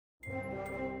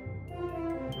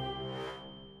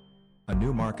A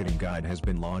new marketing guide has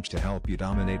been launched to help you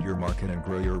dominate your market and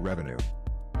grow your revenue.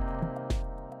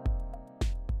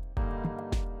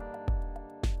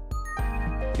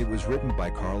 It was written by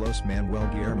Manuel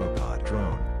Guillermo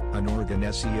Padron, an Oregon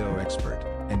SEO expert,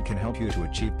 and can help you to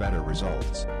achieve better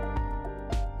results.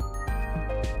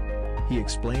 He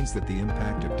explains that the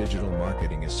impact of digital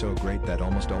marketing is so great that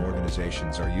almost all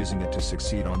organizations are using it to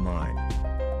succeed online.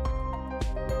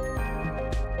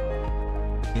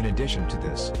 In addition to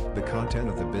this, the content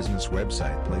of the business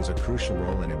website plays a crucial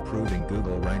role in improving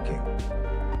Google ranking.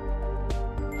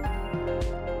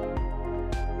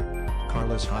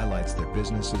 Carlos highlights that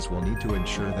businesses will need to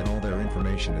ensure that all their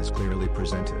information is clearly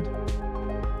presented.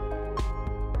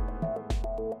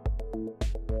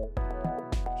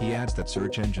 He adds that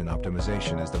search engine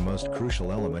optimization is the most crucial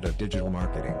element of digital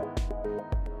marketing.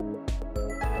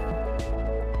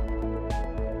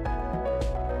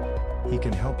 He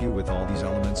can help you with all these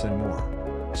elements and more.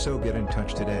 So get in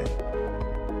touch today.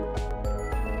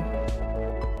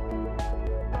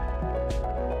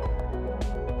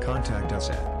 Contact us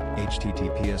at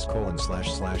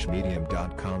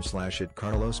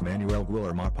https://medium.com/@Carlos Manuel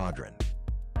Guillermo Padron.